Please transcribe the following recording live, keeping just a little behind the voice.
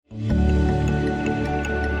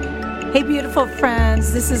Hey, beautiful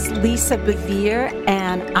friends, this is Lisa Bevere,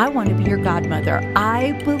 and I want to be your godmother.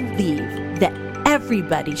 I believe that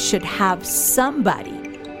everybody should have somebody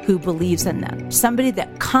who believes in them, somebody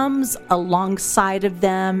that comes alongside of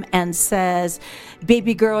them and says,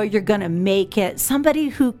 baby girl, you're going to make it, somebody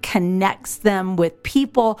who connects them with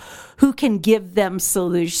people who can give them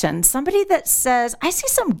solutions, somebody that says, I see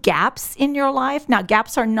some gaps in your life. Now,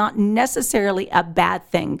 gaps are not necessarily a bad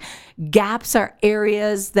thing. Gaps are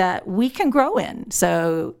areas that we can grow in.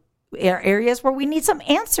 So are areas where we need some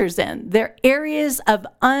answers in. They're areas of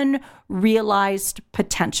unrealized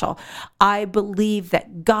potential. I believe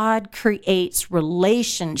that God creates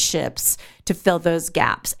relationships to fill those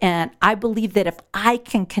gaps. And I believe that if I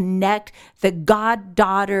can connect the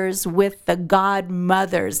goddaughters with the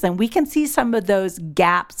godmothers, then we can see some of those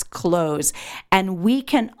gaps close and we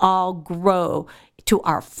can all grow to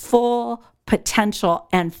our full potential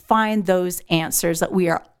and find those answers that we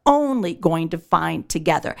are only going to find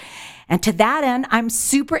together. And to that end, I'm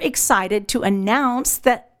super excited to announce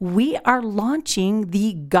that we are launching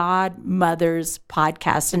the Godmothers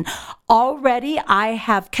podcast. And already I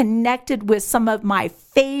have connected with some of my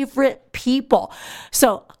favorite people.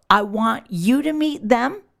 So I want you to meet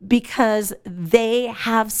them because they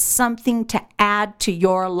have something to add to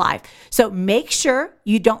your life. So make sure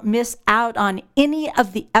you don't miss out on any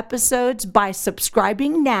of the episodes by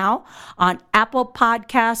subscribing now on Apple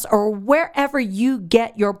Podcasts or wherever you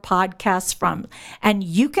get your podcasts from. And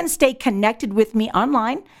you can stay connected with me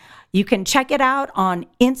online. You can check it out on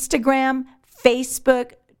Instagram,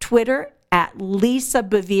 Facebook, Twitter, at Lisa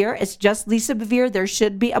Bevere. It's just Lisa Bevere. There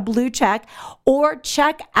should be a blue check. Or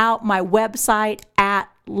check out my website at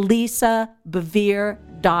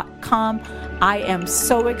lisabevere.com. I am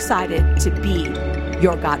so excited to be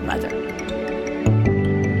your godmother.